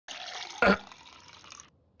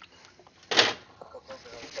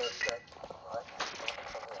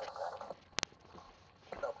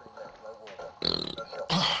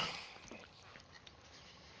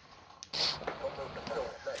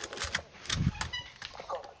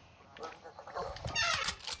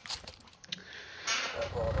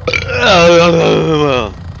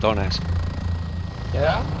Don't ask.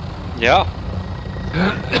 Yeah? Yeah.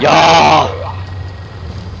 Yeah.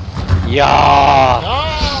 Yeah.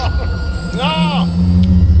 No!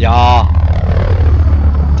 Yeah.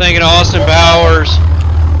 Thinking of Austin Powers.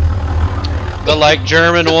 The like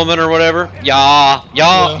German woman or whatever. Yeah.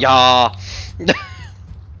 Yeah. Yeah.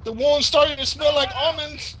 The wound started to smell like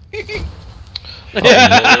almonds. Yeah.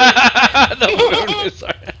 The wound is.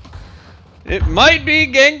 It might be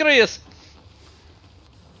gangrenous.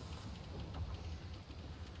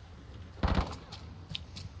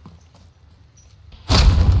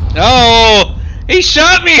 Oh, he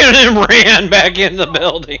shot me and then ran back in the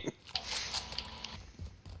building.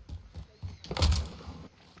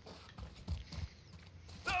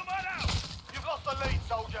 You've lost the lead,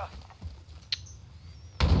 soldier.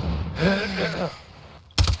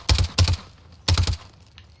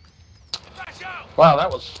 Wow,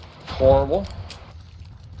 that was horrible.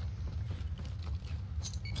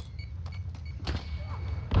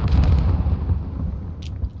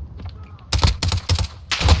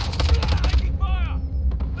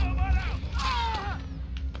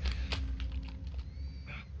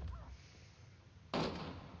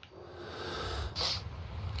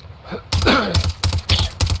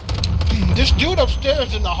 This dude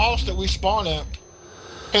upstairs in the house that we spawn at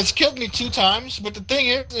has killed me 2 times, but the thing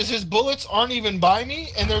is his bullets aren't even by me,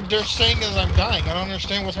 and they're saying as I'm dying. I don't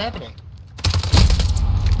understand what's happening.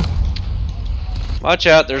 Watch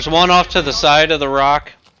out, there's one off to the side of the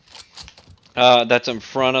rock. That's in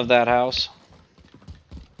front of that house.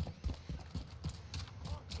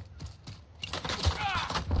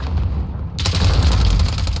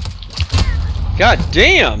 God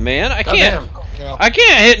damn, man! I can't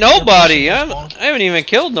hit nobody. I haven't even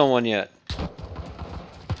killed no one yet.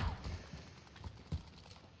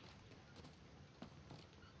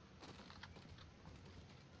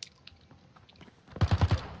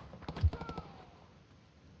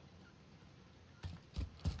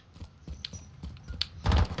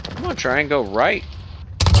 I'm gonna try and go right.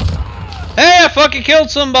 Hey, I fucking killed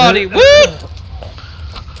somebody! Woo!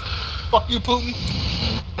 Fuck you, Putin.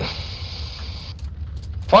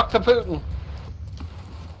 Fuck the Putin.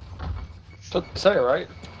 That's what they say, right?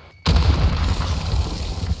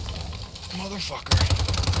 Motherfucker.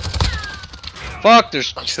 Fuck,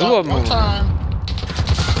 there's 2 of them. One time.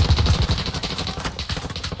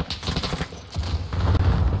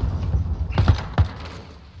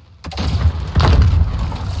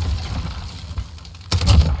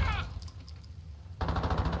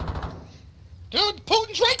 Dude,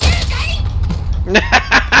 Putin's right there,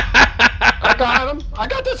 I got him. I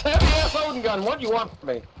got this heavy ass Odin gun. What do you want from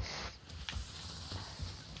me?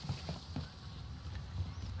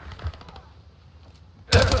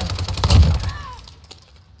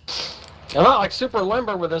 I'm not like super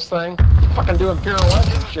limber with this thing. Fucking doing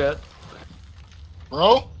pirouettes and shit.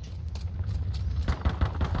 Bro?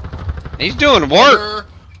 He's doing work.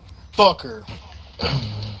 Fucker.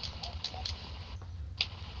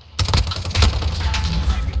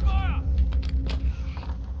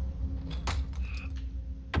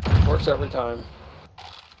 Works every time.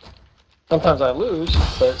 Sometimes I lose,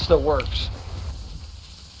 but it still works.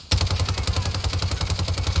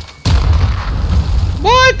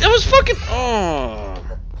 What? That was fucking. Oh.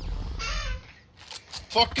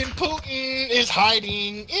 Fucking Putin is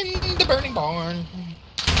hiding in the burning barn.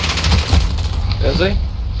 Is he?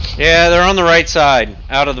 Yeah, they're on the right side,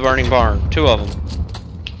 out of the burning barn. 2 of them.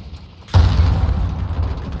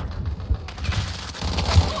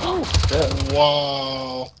 Oh, shit.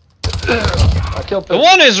 Wow. I killed The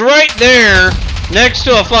one is right there, next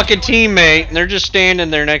to a fucking teammate, and they're just standing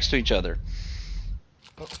there next to each other.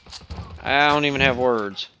 I don't even have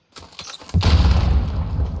words.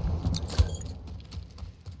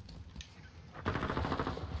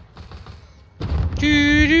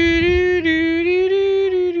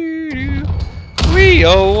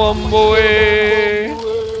 Rio, one boy.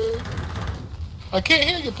 I can't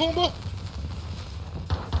hear you, Pumbaa.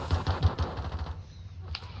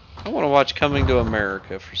 I want to watch Coming to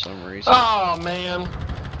America for some reason. Oh, man.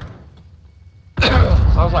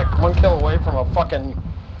 I was like 1 kill away from a fucking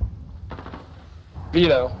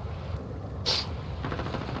veto.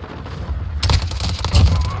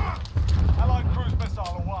 Allied cruise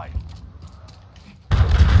missile away.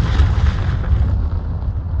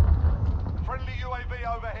 Friendly UAV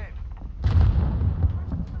overhead.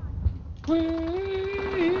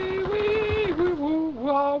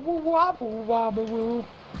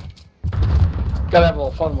 Gotta have a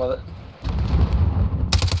little fun with it.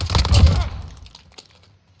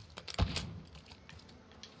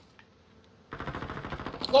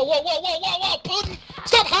 Whoa, whoa, whoa, whoa, whoa, whoa, Putin!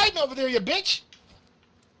 Stop hiding over there, you bitch!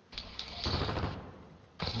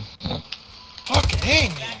 Fucking hey,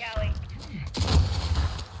 man.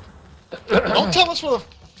 Don't tell us where the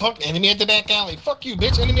fuck enemy at the back alley. Fuck you,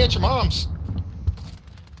 bitch. Enemy at your mom's.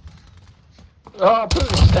 Oh,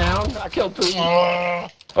 Putin's down. I killed Putin.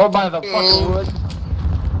 Oh, by the fucking wood.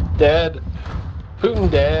 Dead. Putin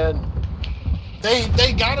dead.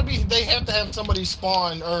 They gotta be. They have to have somebody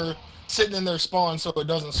spawn or sitting in their spawn so it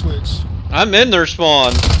doesn't switch. I'm in their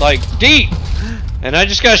spawn, like deep, and I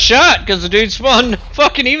just got shot because the dude spawned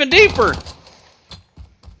fucking even deeper.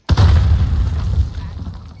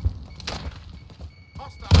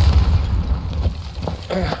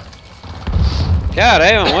 God, I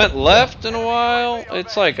haven't went left in a while.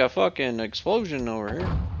 It's like a fucking explosion over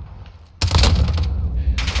here.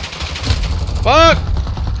 Fuck!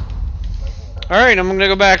 Alright, I'm gonna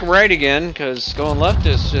go back right again, because going left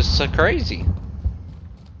is just so crazy.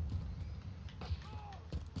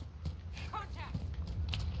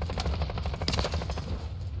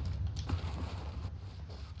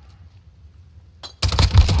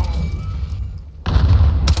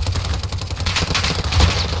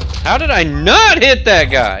 How did I not hit that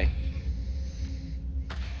guy?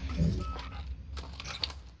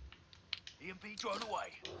 EMP drone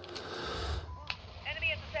away.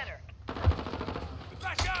 Enemy at the center.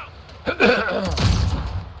 Back out!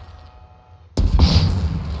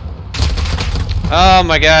 Oh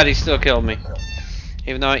my god, he still killed me.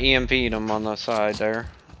 Even though I EMP'd him on the side there.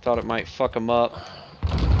 Thought it might fuck him up.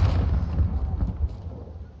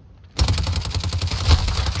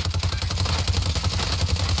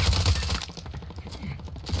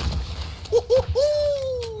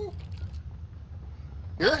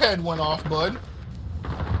 Your head went off, bud.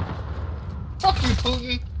 Fuck you,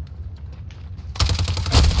 Putin.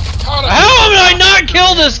 How did I not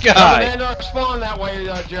kill this guy? Coming in our spawn that way,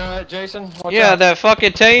 Jason. Watch Yeah, out. that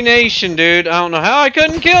fucking Tay-Nation dude. I don't know how I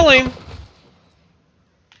couldn't kill him.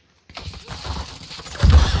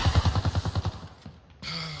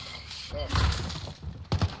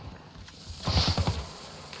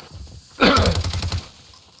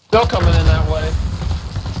 Still coming in that way.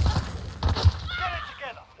 Get it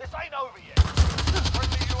together. This ain't over yet.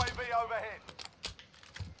 Friendly UAV overhead.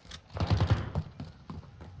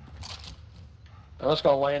 I'm just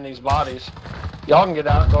gonna land these bodies. Y'all can get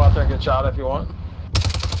out, go out there and get shot if you want.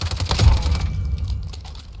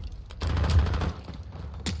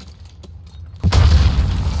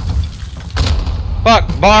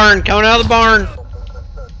 Fuck, barn, coming out of the barn.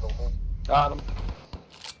 Got him.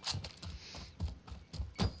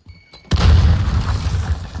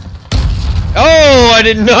 Oh, I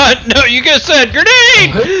did not know. You just said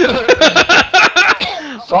grenade.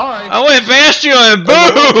 Sorry. I went past you and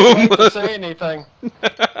I didn't boom. say anything.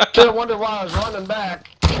 Should have wondered why I was running back.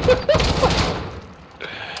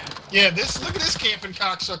 Yeah, look at this camping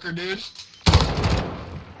cocksucker, dude.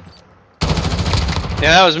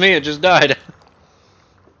 Yeah, that was me. It just died.